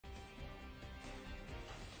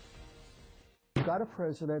got a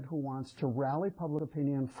president who wants to rally public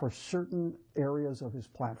opinion for certain areas of his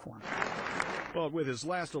platform. But with his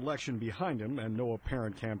last election behind him and no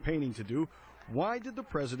apparent campaigning to do, why did the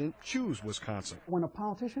president choose Wisconsin? When a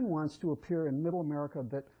politician wants to appear in middle America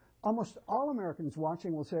that almost all Americans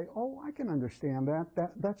watching will say, oh, I can understand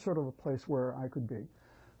that. That's sort of a place where I could be.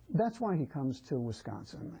 That's why he comes to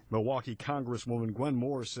Wisconsin. Milwaukee Congresswoman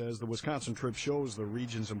Gwen says the Wisconsin trip shows the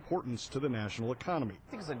region's importance to the national economy.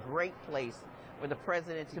 I think it's a great place for the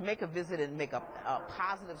president to make a visit and make a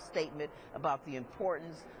positive statement about the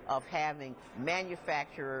importance of having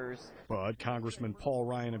manufacturers. But Congressman Paul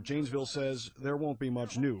Ryan of Janesville says there won't be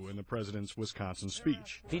much new in the president's Wisconsin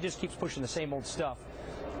speech. If he just keeps pushing the same old stuff,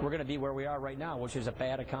 we're going to be where we are right now, which is a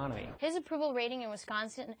bad economy. His approval rating in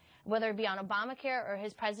Wisconsin, whether it be on Obamacare or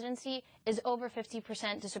his presidency, is over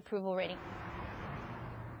 50% disapproval rating.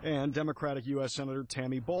 And Democratic U.S. Senator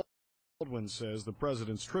Tammy Baldwin says the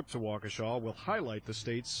president's trip to Waukesha will highlight the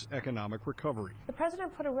state's economic recovery. The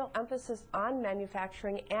president put a real emphasis on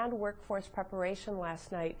manufacturing and workforce preparation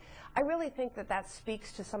last night. I really think that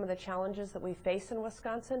speaks to some of the challenges that we face in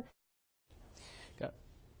Wisconsin.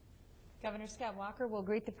 Governor Scott Walker will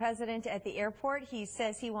greet the president at the airport. He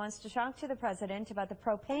says he wants to talk to the president about the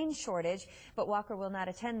propane shortage, but Walker will not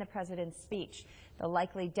attend the president's speech. The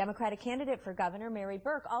likely Democratic candidate for governor, Mary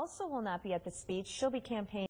Burke, also will not be at the speech. She'll be campaigning